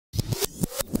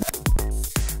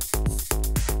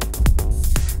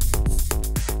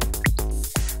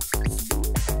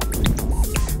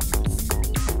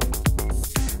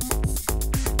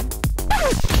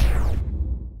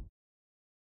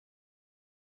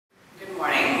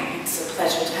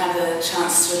the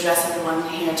chance to address everyone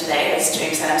here today. As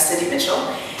James said, I'm Cyndi Mitchell,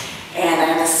 and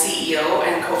I am the CEO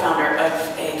and co-founder of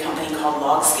a company called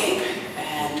Logscape,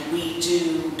 and we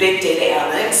do big data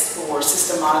analytics for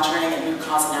system monitoring and root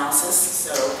cause analysis.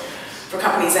 So for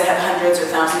companies that have hundreds or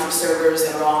thousands of servers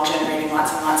that are all generating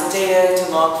lots and lots of data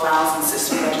to log files and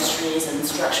system registries and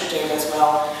structured data as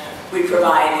well, we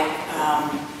provide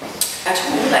a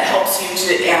tool that helps you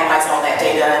to analyze all that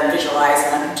data and visualize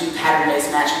and do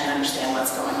pattern-based matching and understand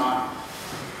what's going on.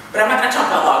 But I'm not going to talk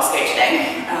about Logscape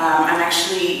today. I'm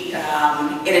actually,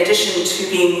 in addition to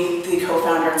being the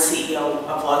co-founder and CEO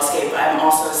of Logscape, I'm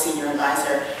also a senior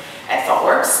advisor at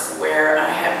ThoughtWorks, where I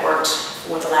have worked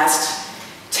for the last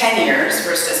 10 years,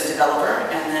 first as a developer,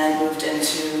 and then moved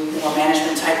into more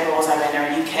management type roles. I ran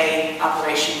our UK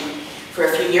operation for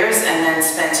a few years, and then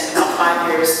spent about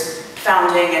 5 years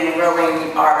founding and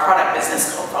growing our product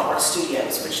business called ThoughtWorks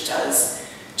Studios, which does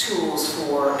tools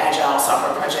for agile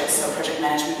software projects, so project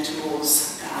management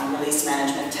tools, release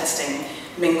management, testing,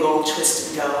 Mingle, Twist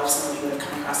and Go. Some of you would have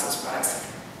come across those products.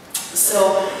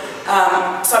 So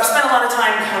I've spent a lot of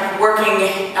time kind of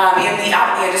working out in the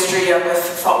industry with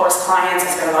ThoughtWorks clients. I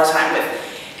spent a lot of time with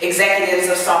executives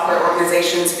of software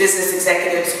organizations, business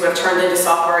executives who have turned into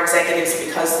software executives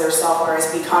because their software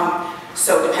has become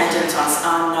so dependent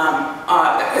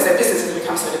because their business has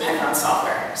become so dependent on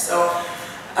software. So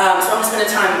I'm going to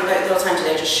spend a little time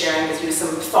today just sharing with you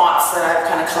some thoughts that I've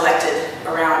kind of collected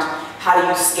around how do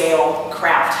you scale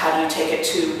craft, how do you take it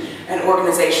to an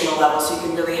organizational level so you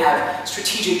can really have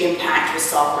strategic impact with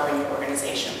software in your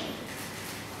organization.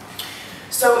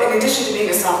 So in addition to being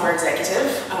a software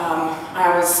executive,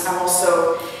 I'm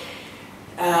also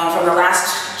from the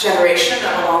last generation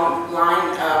of a long line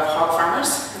of hog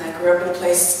farmers, and I grew up in a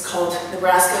place called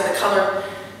Nebraska. The color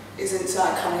isn't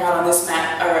coming out on this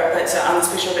map, but on this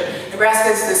picture, but Nebraska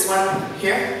is this one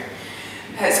here.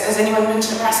 Has anyone been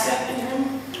to Nebraska in the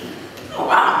room? Oh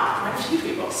wow, quite a few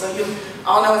people. So you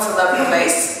all know it's a lovely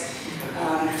place,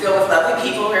 filled with lovely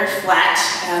people, very flat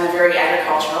and very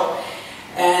agricultural.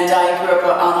 And I grew up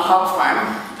on a hog farm,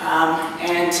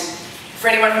 and for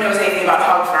anyone who knows anything about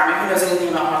hog farming, who knows anything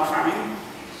about hog farming?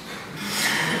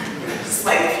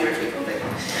 Slightly fewer people, but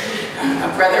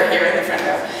a brother here in the front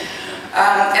row.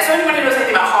 And so anyone who knows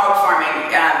anything about hog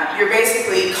farming, you're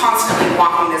basically constantly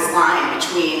walking this line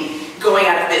between going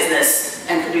out of business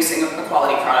and producing a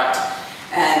quality product.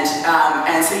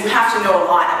 And so you have to know a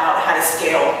lot about how to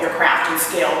scale your craft and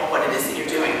scale what it is that you're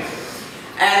doing.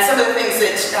 And some of the things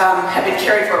that have been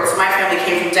carried forward, so my family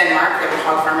came from Denmark. There were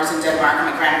hog farmers in Denmark,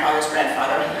 my grandfather's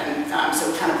grandfather, and so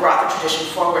we kind of brought the tradition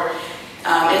forward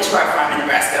into our farm in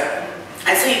Nebraska.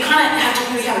 And so you kind of have to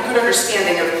really have a good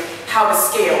understanding of how to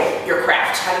scale your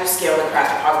craft. How do you scale the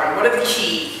craft of hog farming? What are the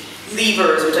key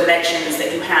levers or dimensions that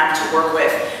you have to work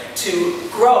with to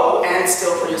grow and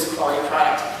still produce a quality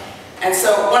product? And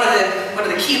so one of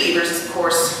the key levers is, of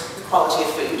course, the quality of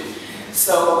food.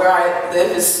 So where I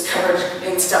live is covered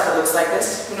in stuff that looks like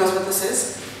this. Who knows what this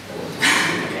is?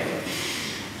 Okay.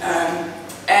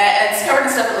 And it's covered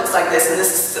in stuff that looks like this, and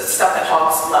this is stuff that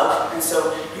hogs love. And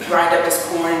so you grind up this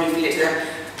corn and you feed it to them.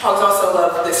 Hogs also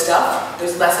love this stuff.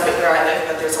 There's less of it where I live,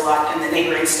 but there's a lot in the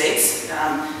neighboring states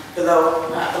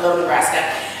below Nebraska.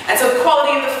 And so the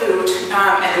quality of the food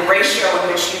and the ratio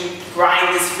in which you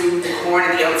grind this food, the corn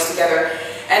and the oats together.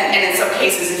 And in some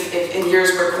cases, if in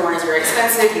years where corn is very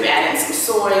expensive, you add in some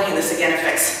soy, and this again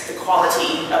affects the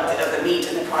quality of the meat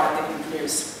and the product that you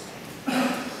produce.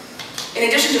 In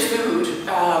addition to food,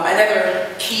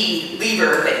 another key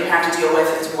lever that you have to deal with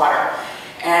is water.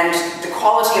 And the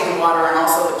quality of the water and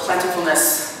also the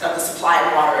plentifulness of the supply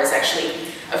of water is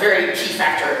actually a very key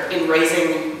factor in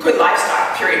raising good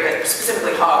livestock, period, but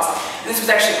specifically hogs. And this was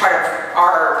actually part of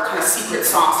our kind of secret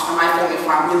sauce from my family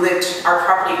farm. Our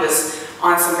property was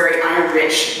on some very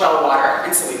iron-rich well water,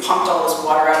 and so we pumped all this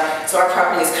water up. So our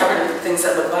property is covered in things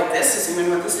that look like this. Does anyone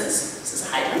know what this is? This is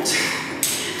a hydrant.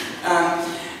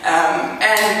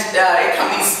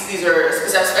 These are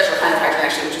a special kind of hydrant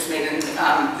actually, which is made in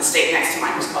the state next to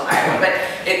mine, which is called Iowa, but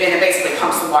it basically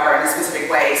pumps the water in a specific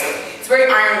way. So it's a very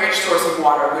iron-rich source of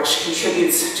water, which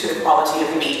contributes to the quality of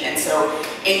the meat. And so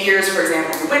in years, for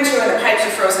example, in the winter, and the pipes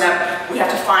are frozen up, we have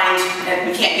to find, and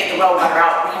we can't get the well water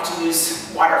out, we have to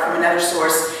use water from another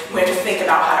source. We have to think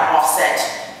about how to offset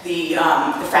the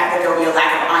fact that there will be a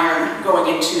lack of iron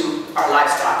going into our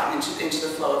livestock and into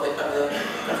the flow of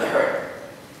the herd.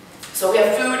 So we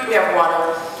have food, we have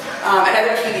water.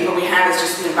 Another key lever we have is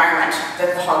just the environment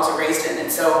that the hogs are raised in.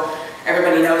 And so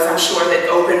everybody knows, I'm sure, that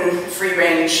open,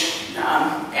 free-range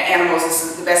animals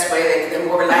is the best way. They're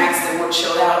more relaxed, they're more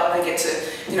chilled out. They get to,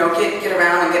 get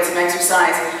around and get some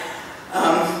exercise.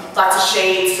 lots of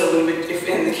shade, so we would, if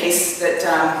in the case that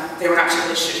they were not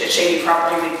a shady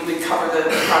property, we'd cover the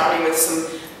property with some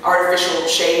artificial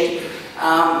shade.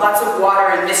 Lots of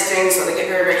water and misting, so they get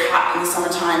very, very hot in the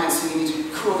summertime, and so you need to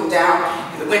cool them down.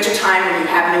 In the wintertime, when you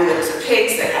have new litters of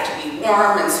pigs, they have to be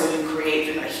warm, and so you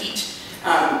create a heat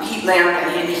lamp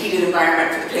and a heated environment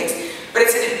for the pigs. But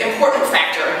it's an important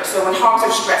factor, so when hogs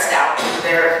are stressed out,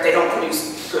 they don't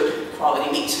produce good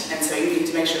quality meat, and so you need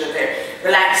to make sure that they're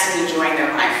relaxed and enjoying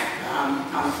their life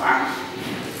on the farm.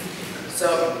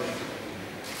 So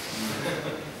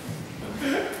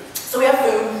we have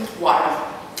food, water,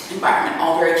 environment,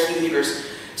 all very key levers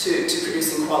to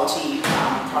producing quality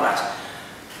product.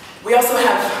 We also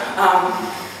have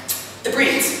the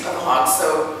breeds of the hogs.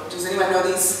 So does anyone know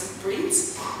these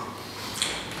breeds?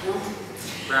 No?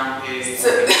 Brown pig. So,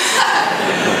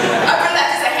 upper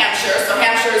left is a Hampshire. So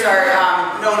Hampshires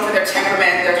are known for their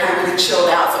temperament. They're kind of really chilled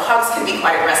out. So hogs can be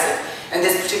quite aggressive. And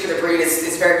this particular breed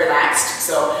is very relaxed.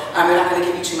 So they're not going to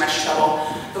give you too much trouble.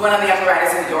 The one on the upper right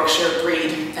is a Yorkshire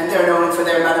breed. And they're known for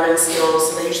their mothering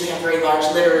skills. So they usually have very large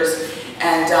litters.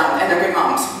 And they're good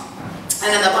moms.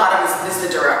 And then the bottom is the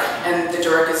Duroc. And the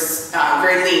Duroc is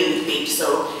very lean meat.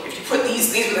 So if you put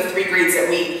these were the three breeds that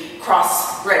we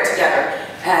crossbred together.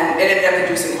 And it ended up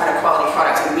producing quite a quality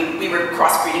product. And we were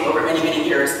crossbreeding over many, many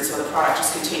years, and so the product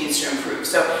just continues to improve.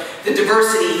 So the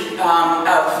diversity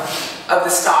of the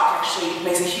stock actually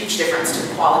makes a huge difference to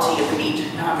the quality of the meat,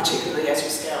 particularly as you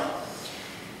scale.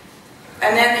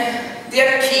 And then the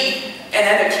other key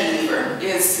lever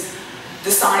is the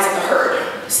size of the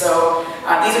herd. So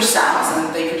these are sows,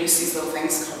 and they produce these little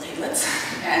things called piglets.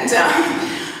 And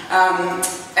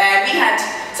we had,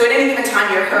 so at any given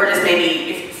time, your herd is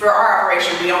maybe, for our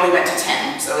operation, we only went to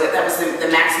 10, so that was the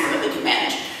maximum that we could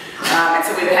manage. And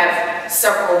so we would have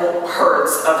several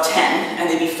herds of 10, and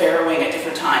they'd be farrowing at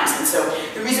different times. And so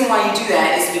the reason why you do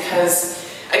that is because,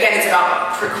 again, it's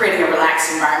about creating a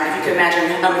relaxed environment. If you could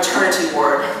imagine a maternity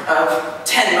ward of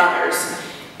 10 mothers,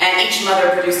 and each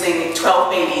mother producing 12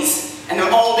 babies, and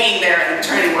them all being there in the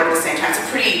maternity ward at the same time. It's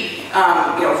a pretty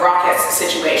raucous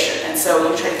situation. And so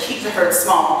you try to keep the herd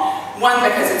small. One,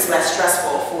 because it's less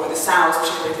stressful for the sows,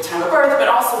 particularly at the time of birth, but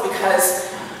also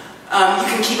because you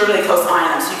can keep a really close eye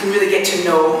on them. So you can really get to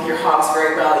know your hogs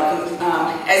very well. You can,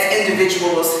 as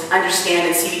individuals, understand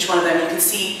and see each one of them. You can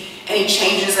see any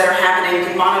changes that are happening. You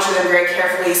can monitor them very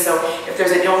carefully. So if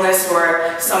there's an illness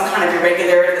or some kind of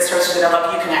irregularity that starts to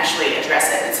develop, you can actually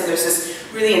address it. And so there's this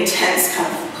really intense kind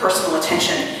of personal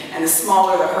attention. And the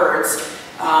smaller the herds,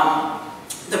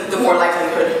 the more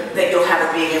likelihood that you'll have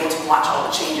of being able to watch all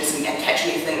the changes and catch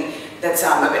anything that's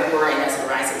a bit worrying as it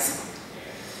arises.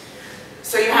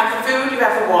 So you have the food, you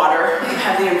have the water, you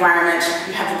have the environment,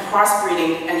 you have the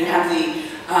crossbreeding, and you have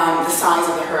the size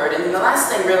of the herd. And then the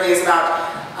last thing really is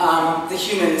about the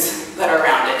humans that are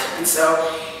around it. And so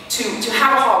to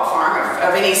have a hog farm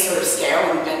of any sort of scale,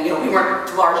 and we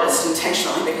weren't the largest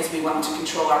intentionally because we wanted to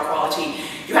control our quality,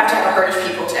 you have to have a herd of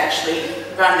people to actually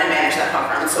run and manage that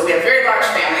hog farm. And so we have very large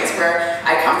families where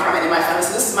I come from and in my family.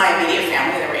 So this is my immediate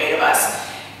family, there were 8 of us.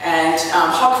 And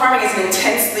hog farming is an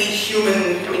intensely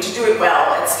human, to do it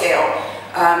well at scale,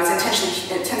 it's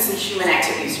intensely human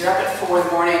activities. You're up at 4 in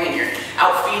the morning and you're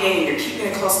out feeding and you're keeping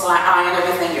a close eye on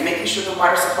everything. You're making sure the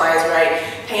water supply is right,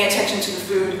 paying attention to the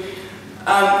food.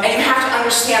 And you have to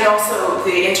understand also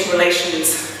the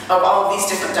interrelations of all of these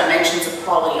different dimensions of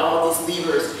quality, all of these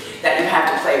levers that you have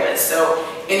to play with. So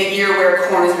in a year where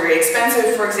corn is very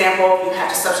expensive, for example, you have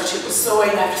to substitute with soy.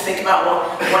 You have to think about, well,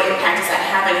 what impact is that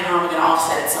having? How am I going to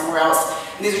offset it somewhere else?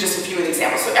 And these are just a few of the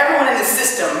examples. So everyone in the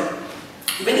system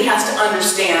really has to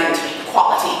understand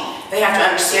quality. They have to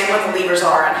understand what the levers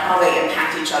are and how they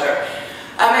impact each other.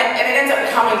 And it ends up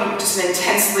becoming just an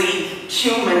intensely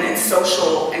human and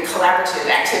social and collaborative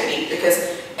activity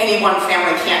because any one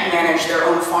family can't manage their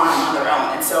own farm on their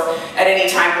own. And so at any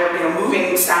time we're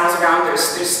moving sows around,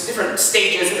 there's different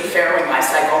stages of the farrowing life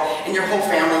cycle, and your whole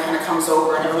family kind of comes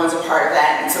over and everyone's a part of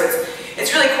that. And so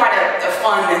it's really quite a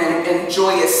fun and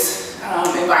joyous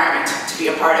environment to be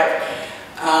a part of.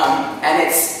 And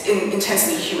it's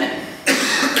intensely human.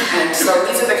 And so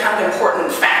these are the kind of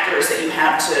important factors that you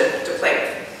have to play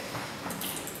with.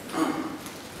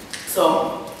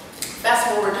 So fast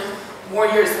forward more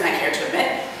years than I care to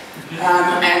admit. And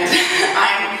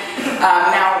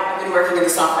I'm now been working in the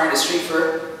software industry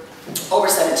for over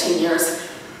 17 years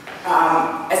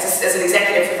as an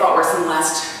executive for ThoughtWorks in the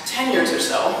last 10 years or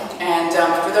so. And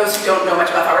for those who don't know much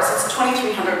about ThoughtWorks, it's a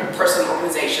 2,300 person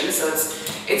organization, so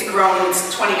it's grown,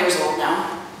 it's 20 years old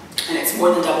now, and it's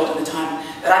more than doubled in the time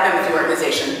that I've been with the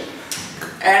organization.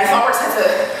 And ThoughtWorks has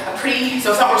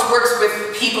so ThoughtWorks works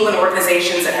with people and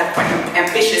organizations that have quite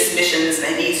ambitious missions.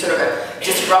 They need sort of a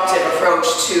disruptive approach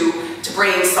to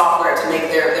bringing software to make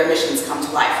their missions come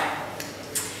to life.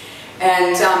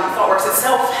 And ThoughtWorks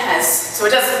itself so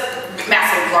it does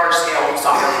massive, large-scale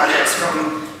software projects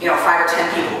from 5 or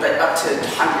 10 people, but up to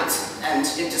hundreds, and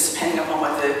it just depending upon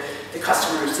what the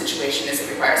customer situation is it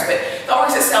requires. But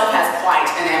ThoughtWorks itself has quite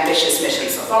an ambitious mission.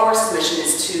 So ThoughtWorks' mission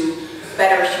is to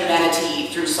better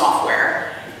humanity through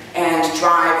software and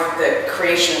drive the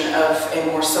creation of a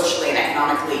more socially and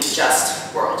economically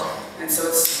just world. And so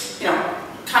it's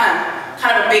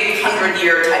kind of a big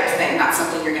 100-year type thing, not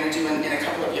something you're going to do in a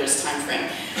couple of years' time frame.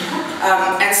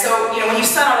 And so when you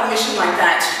set out a mission like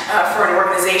that for an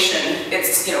organization,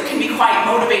 it's can be quite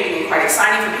motivating and quite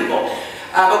exciting for people.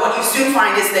 But what you soon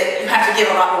find is that you have to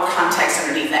give a lot more context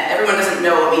underneath that. Everyone doesn't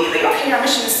know immediately, okay, our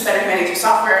mission is to better humanity through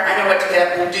software. I know what to get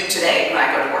up and do today when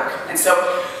I go to work. And so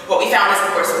what we found is,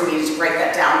 of course, that we needed to break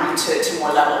that down into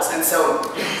more levels. And so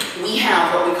we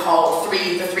have what we call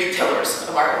the three pillars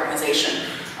of our organization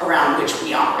around which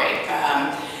we operate.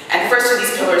 And the first of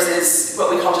these pillars is what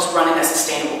we call just running a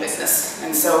sustainable business.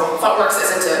 And so ThoughtWorks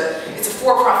it's a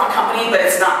for-profit company, but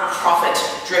it's not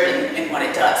profit-driven in what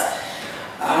it does.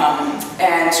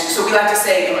 And so we like to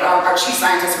say, our chief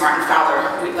scientist, Martin Fowler,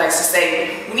 likes to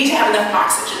say, we need to have enough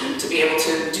oxygen to be able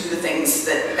to do the things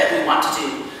that we want to do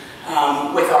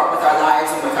with our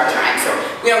lives and with our time. So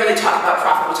we don't really talk about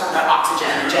profit, we talk about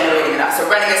oxygen and generating enough. So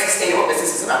running a sustainable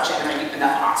business is about generating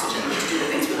enough oxygen to do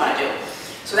the things we want to do.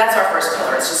 So that's our first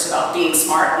pillar. It's just about being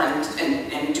smart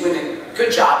and doing a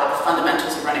good job at the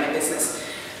fundamentals of running a business.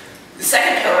 The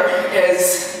second pillar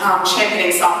is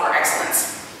championing software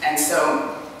excellence. And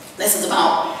so this is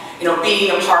about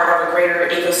being a part of a greater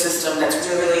ecosystem that's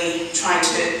really trying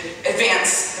to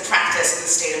advance the practice and the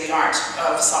state-of-the-art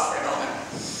of software development.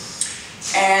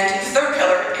 And the third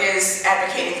pillar is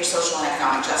advocating for social and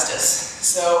economic justice.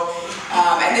 So,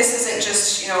 and this isn't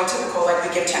just typical, like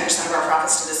we give 10% of our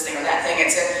profits to this thing or that thing.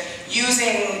 It's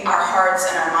using our hearts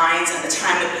and our minds and the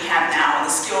time that we have now and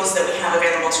the skills that we have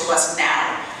available to us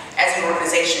now as an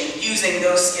organization, using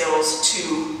those skills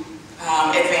to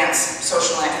advance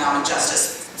social and economic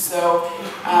justice. So,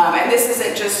 and this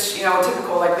isn't just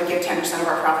typical, like we give 10% of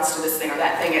our profits to this thing or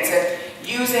that thing. It's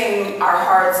using our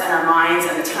hearts and our minds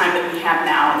and the time that we have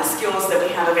now and the skills that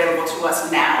we have available to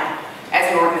us now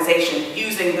as an organization,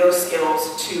 using those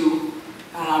skills to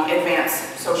advance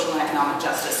social and economic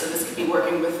justice. So this could be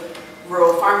working with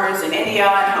rural farmers in India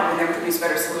and helping them produce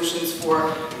better solutions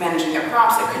for managing their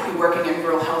crops. It could be working in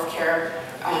rural healthcare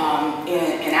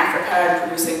in Africa and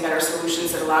producing better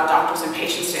solutions that allow doctors and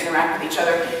patients to interact with each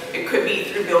other. It could be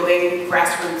through building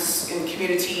grassroots and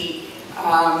community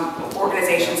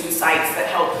organizations and sites that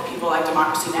help people like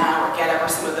Democracy Now! Or GetUp or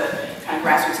some of the kind of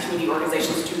grassroots community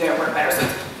organizations do their work better. So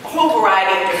it's a whole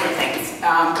variety of different things,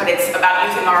 but it's about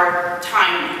using our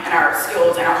time and our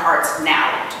skills and our hearts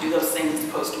now to do those things as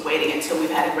opposed to waiting until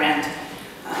we've had a grand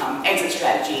exit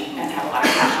strategy and have a lot of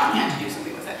cash on hand to do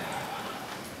something with it.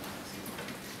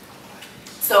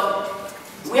 So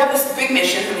we have this big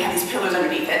mission and we have these pillars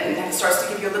underneath it, and it starts to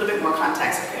give you a little bit more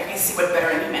context. Okay, I can see what better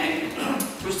humanity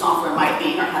through software might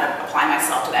be or how to apply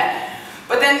myself to that.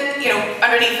 But then,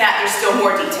 underneath that, there's still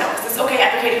more detail. It's okay,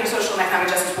 advocating for social and economic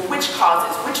justice, but which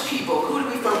causes, which people, who do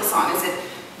we focus on? Is it,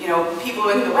 people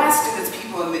in the West? Is it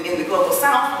people in the global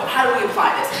South? But how do we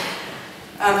apply this?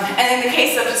 And in the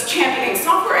case of just championing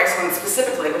software excellence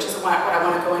specifically, which is what I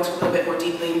want to go into a little bit more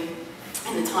deeply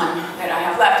in the time that I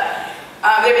have left,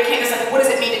 there became this like, what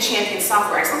does it mean to champion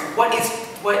software excellence? What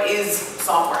is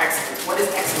software excellence? What is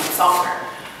excellent software?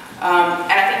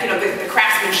 And I think the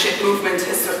craftsmanship movement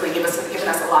has certainly given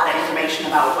us a lot of information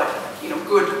about what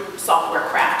good software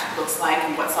craft looks like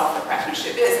and what software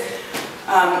craftsmanship is.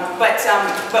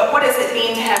 But what does it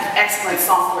mean to have excellent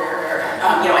software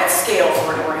at scale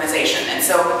for an organization? And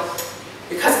so,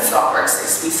 because it's software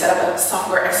excellence, we set up a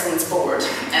software excellence board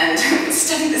and we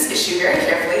studied this issue very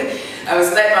carefully. It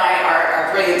was led by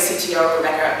our brilliant CTO,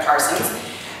 Rebecca Parsons,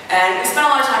 and we spent a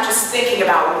lot of time just thinking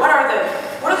about what are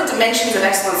the dimensions of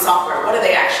excellent software? What do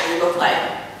they actually look like?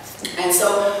 And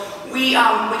so we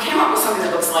came up with something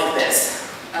that looks like this.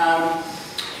 And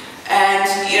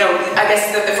I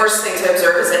guess the first thing to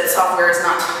observe is that excellent software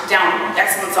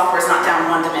is not down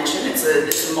one dimension. It's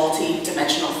a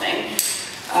multi-dimensional thing.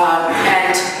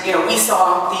 And we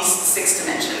saw these 6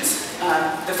 dimensions.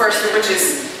 The first of which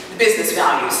is the business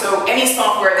value. So any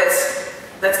software that's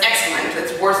excellent,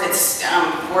 that's worth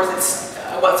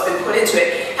what's been put into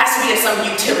it, has to be be of some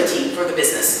utility for the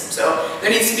business. So there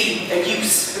needs to be a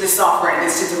use for the software. It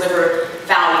needs to deliver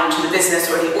value to the business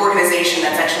or the organization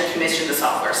that's actually commissioned the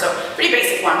software. So pretty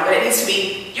basic one, but it needs to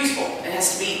be useful. There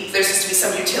has to be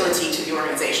some utility to the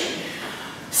organization.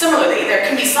 Similarly, there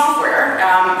can be software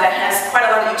that has quite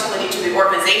a lot of utility to the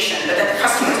organization, but that the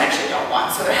customers actually don't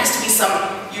want. So there has to be some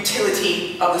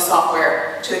utility of the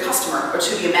software to the customer or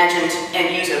to the imagined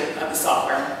end user of the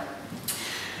software.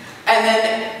 And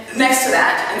then next to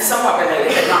that, and somewhat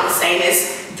related but not the same,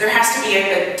 is there has to be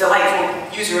a delightful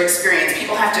user experience.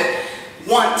 People have to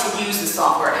want to use the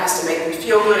software. It has to make them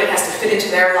feel good. It has to fit into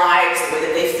their lives, the way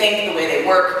that they think, the way they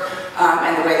work,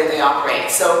 and the way that they operate.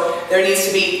 So there needs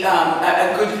to be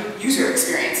a good user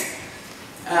experience.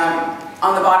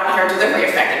 On the bottom here, delivery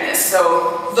effectiveness.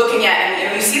 So looking at,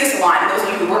 and you see this a lot, and those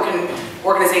of you who work in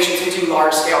organizations who do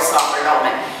large-scale software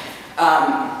development,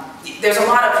 there's a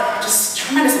lot of, just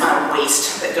tremendous amount of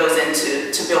waste that goes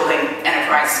into building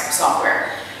enterprise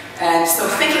software. And so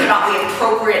thinking about the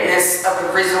appropriateness of the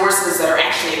resources that are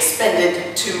actually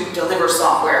expended to deliver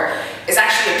software is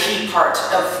actually a key part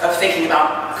of thinking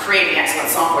about creating excellent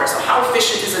software. So how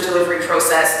efficient is the delivery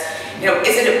process?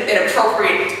 Is it an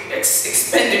appropriate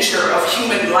expenditure of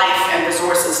human life and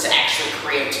resources to actually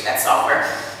create that software?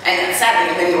 And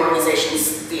sadly, in many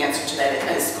organizations, the answer to that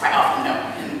is quite often no,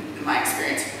 in my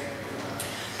experience.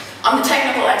 On the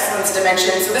technical excellence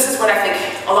dimension, so this is what I think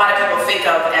a lot of people think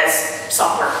of as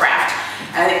software craft.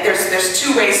 And I think there's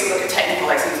two ways to look at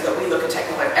technical excellence, but we look at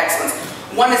technical excellence.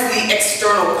 One is the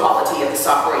external quality of the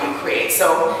software you create.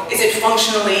 So is it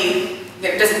functionally,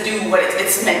 does it do what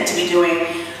it's meant to be doing?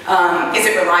 Is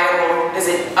it reliable? Is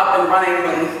it up and running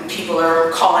when people are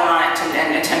calling on it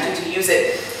and attempting to use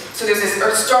it? So there's this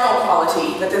external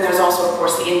quality, but then there's also, of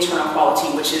course, the internal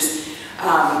quality, which is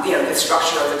the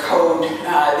structure of the code,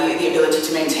 the ability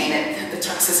to maintain it, the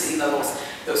toxicity levels,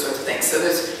 those sorts of things. So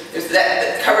there's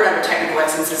that covered under technical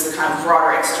excellence is the kind of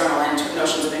broader external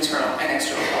notions of internal and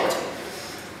external quality.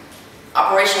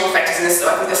 Operational effectiveness, so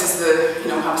I think this is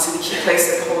obviously the key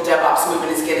place that the whole DevOps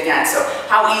movement is getting at. So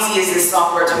how easy is this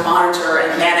software to monitor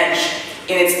and manage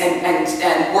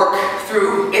and work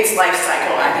through its life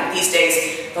cycle? And I think these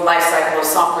days the life cycle of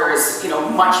software is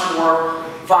much more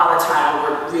volatile.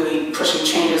 We're really pushing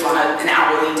changes on an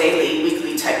hourly, daily,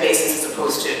 weekly type basis as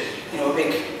opposed to a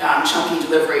big chunky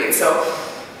delivery. And so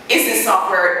is this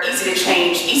software easy to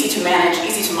change, easy to manage,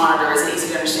 easy to monitor? Is it easy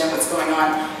to understand what's going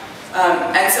on?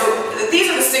 And so these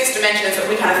are the 6 dimensions that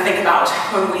we kind of think about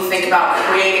when we think about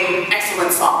creating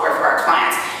excellent software for our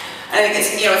clients. And I think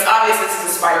it's obvious this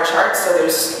is a spider chart, so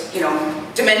there's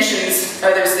dimensions,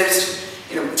 or there's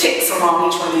ticks along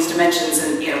each one of these dimensions,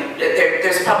 and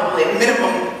there's probably a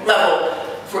minimum level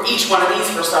for each one of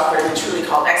these for software to be truly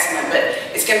called excellent, but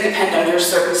it's going to depend on your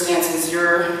circumstances,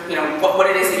 what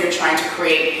it is that you're trying to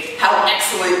create, how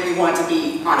excellent you want to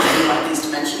be on any one of these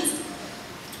dimensions.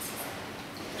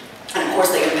 And of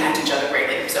course they impact each other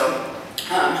greatly. So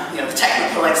the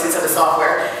technical excellence of the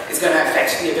software is going to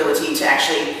affect the ability to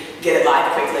actually get it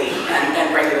live quickly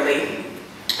and regularly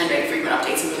and make frequent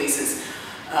updates and releases.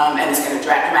 And it's going to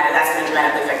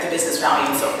dramatically affect the business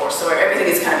value and so forth. So everything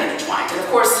is kind of intertwined. And of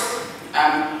course,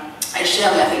 as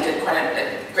Shelly, I think, did quite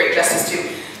a great justice to,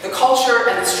 the culture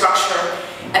and the structure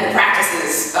and the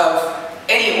practices of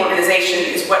any organization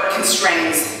is what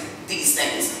constrains these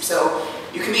things. So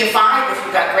you can be a 5 if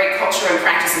you've got great culture and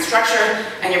practice and structure,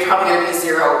 and you're probably going to be a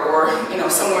 0 or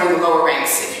somewhere in the lower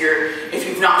ranks if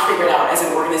you've not figured out as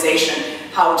an organization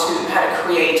how to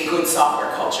create good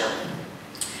software culture.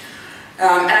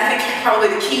 And I think probably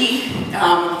the key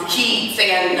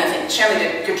thing, and I think Shelly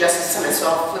did good justice to some of it, so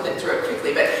I'll flip it through it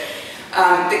quickly, but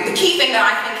the key thing that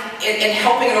I think in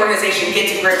helping an organization get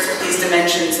to grips with these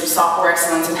dimensions of software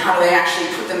excellence and how do they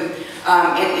actually put them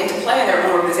into play in their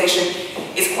own organization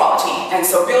is quality. And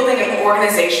so building an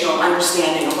organizational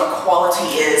understanding of what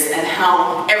quality is and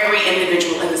how every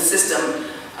individual in the system,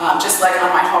 just like on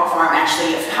my hog farm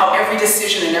actually, how every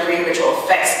decision and every individual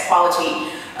affects quality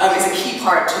is a key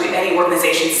part to any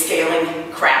organization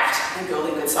scaling craft and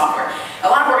building good software. A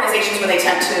lot of organizations, when they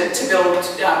attempt to build,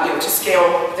 to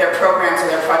scale their programs or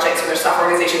their projects or their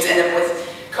software organizations, end up with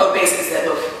code bases that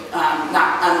look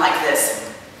not unlike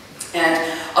this. And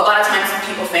a lot of times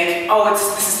people think, oh, this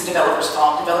is the developer's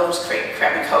fault. Developers create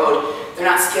crappy code. They're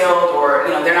not skilled, or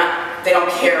they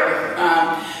don't care.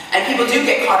 And people do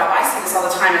get caught up. I see this all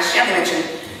the time, as Shelly mentioned,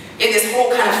 in this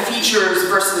whole kind of features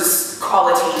versus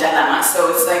quality dilemma. So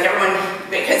it's like everyone,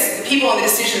 because the people in the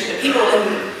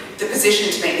position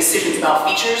to make decisions about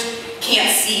features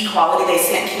can't see quality, they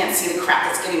can't see the crap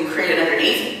that's getting created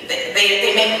underneath.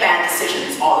 They make bad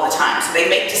decisions all the time. So they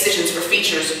make decisions for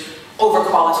features over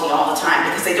quality all the time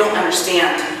because they don't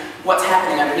understand what's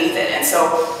happening underneath it. And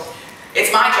so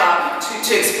it's my job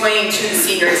to explain to the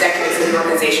senior executives in the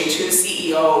organization, to the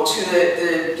CEO, to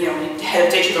the head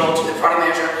of digital, to the product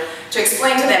manager, to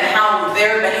explain to them how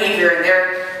their behavior and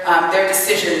their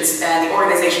decisions and the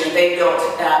organization that they built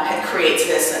creates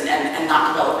this and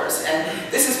not developers. And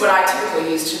this is what I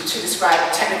typically use to describe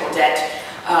technical debt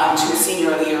to a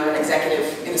senior leader or an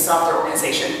executive in a software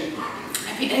organization.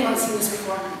 Have anyone seen this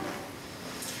before?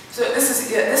 So this is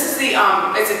the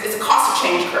it's a cost of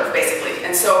change curve basically,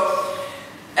 and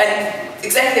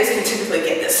executives can typically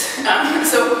get this.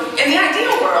 So in the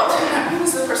ideal world, who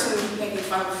was the person making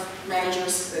fun of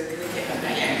managers?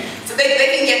 So they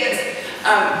can get this.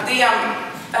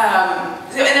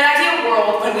 In an ideal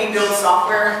world, when we build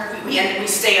software, we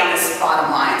stay on this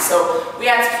bottom line. So we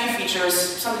add a few features,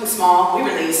 something small, we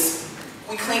release,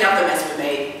 we clean up the mess we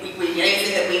made.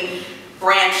 Anything that we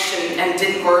branched and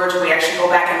didn't merge, we actually go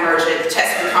back and merge it. The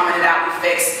test we commented out, we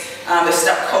fix. The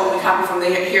stuff code we copy from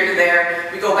here to there.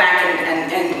 We go back and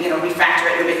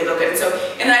refactor it and make it look good. And so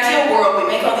in an ideal world,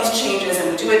 we make all these changes and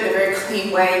we do it in a very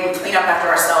clean way. We clean up after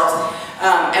ourselves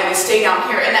and we stay down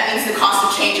here. And that means the cost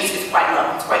of changes is quite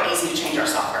low. It's quite easy to change our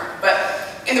software. But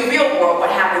in the real world,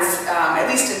 what happens, at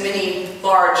least in many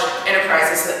large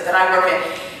enterprises that I work in,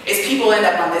 is people end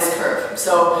up on this curve.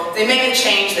 So they make a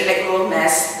change, they make a little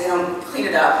mess, they don't clean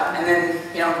it up, and then,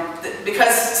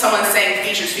 because someone's saying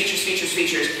features,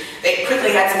 they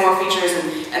quickly add some more features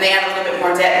and they add a little bit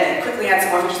more debt, and they quickly add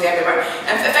some more features, they add a bit more.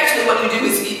 And effectively what you do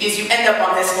is you end up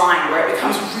on this line where it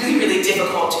becomes really, really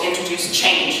difficult to introduce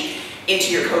change into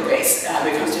your code base. It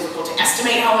becomes difficult to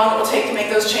estimate how long it will take to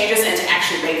make those changes and to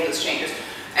actually make those changes.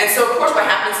 And so, of course, what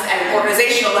happens at an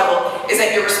organizational level is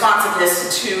that your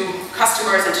responsiveness to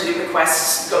customers and to new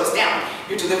requests goes down.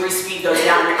 Your delivery speed goes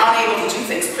down. You're unable to do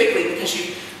things quickly because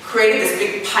you've created this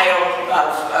big pile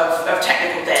of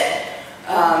technical debt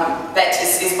that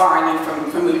is barring you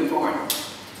from moving forward.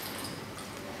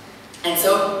 And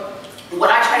so, what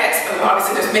I try to explain,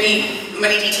 obviously there's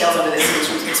many details under this in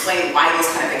terms of explaining why these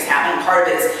kind of things happen. And part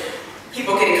of it is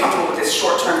people getting comfortable with this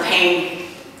short-term pain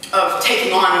of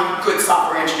taking on good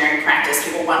software engineering practice.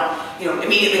 People want,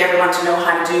 immediately everyone to know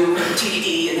how to do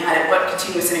TDD and what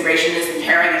continuous integration is and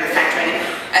pairing and refactoring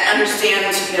and understand,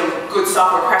 good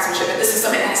software craftsmanship. But this is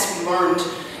something that has to be learned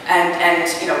and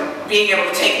being able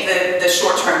to take the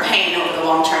short-term pain over the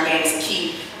long-term gain is a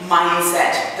key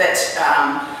mindset that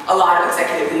a lot of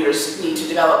executive leaders need to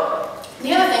develop.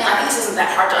 The other thing, I think this isn't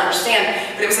that hard to understand,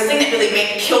 but it was the thing that really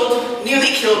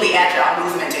nearly killed the Agile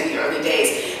movement in the early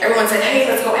days. Everyone said, hey,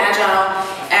 let's go Agile,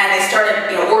 and they started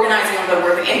organizing on the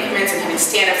work in increments and having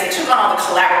stand-ups. They took on all the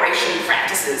collaboration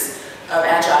practices of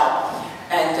Agile,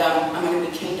 and I'm going to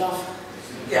be caned off.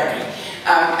 Yeah, okay.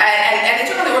 And they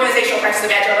took on the organizational practices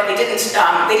of Agile, but they didn't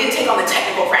take on the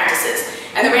technical practices.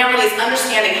 And the reality is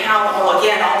understanding how,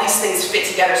 again, all these things fit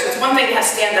together. So it's one thing to have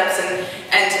stand-ups and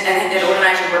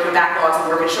organize your work in backlogs and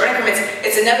work in short increments.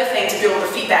 It's another thing to build the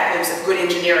feedback loops of good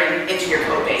engineering into your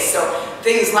code base. So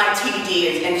things like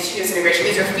TDD and continuous integration,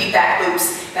 these are feedback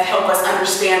loops that help us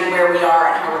understand where we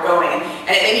are and how we're going.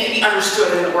 And they need to be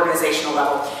understood at an organizational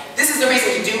level. This is the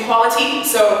reason to do quality.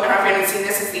 So I don't know if anyone's seen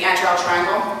this, it's the Agile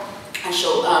triangle. And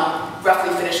she'll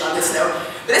roughly finish on this note.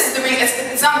 But this is the reason,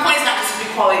 the point is not just to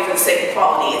do quality for the sake of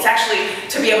quality, it's actually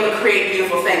to be able to create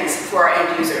beautiful things for our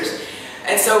end users.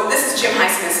 And so this is Jim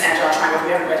Highsmith's Agile Triangle. If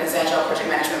you haven't read his Agile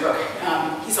project management book,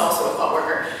 he's also a thought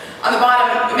worker. On the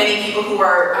bottom, many people who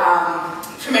are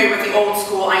familiar with the old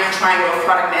school iron triangle of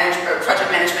project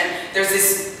management, there's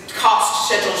this cost,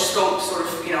 schedule, scope, sort of,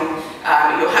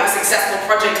 you'll have a successful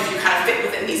project if you kind of fit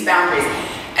within these boundaries.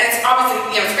 And it's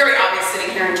obviously, it's very obvious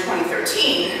sitting here in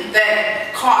 2013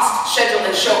 that cost, schedule,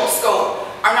 and scope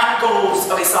are not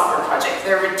goals of a software project.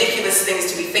 They're ridiculous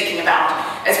things to be thinking about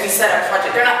as we set up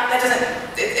projects. They're not,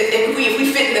 if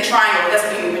we fit in the triangle, it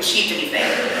doesn't mean we've achieved anything.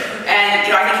 And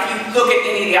I think if you look at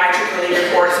any of the IEEE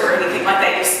reports or anything like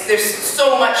that, there's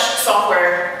so much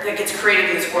software that gets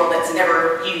created in this world that's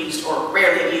never used or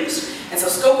rarely used. And so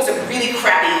scope is a really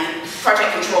crappy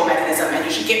project control mechanism, and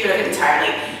you should get rid of it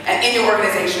entirely. And in your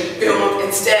organization, build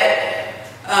instead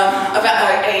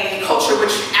about a culture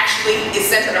which actually is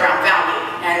centered around value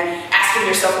and asking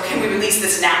yourself, well, can we release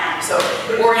this now? So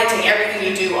orienting everything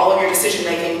you do, all of your decision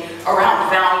making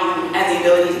around value and the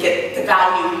ability to get the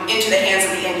value into the hands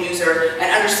of the end user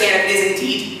and understand if it is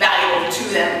indeed valuable to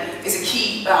them is a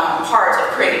key part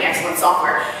of creating excellent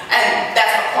software. And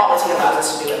that's what quality allows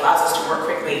us to do. It allows us to work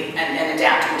quickly and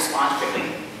adapt and respond quickly.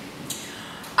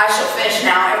 I shall finish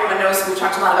now. Everyone knows we've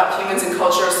talked a lot about humans and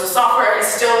culture, so software is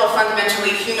still a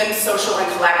fundamentally human, social, and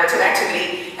collaborative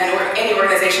activity, and any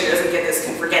organization organization that doesn't get this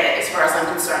can forget it, as far as I'm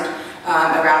concerned,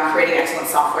 around creating excellent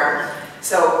software.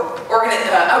 So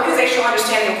organizational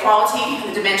understanding of quality and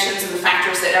the dimensions and the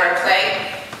factors that are at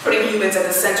play, putting humans at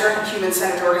the center,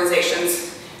 human-centered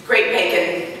organizations, great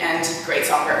bacon, and great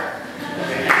software.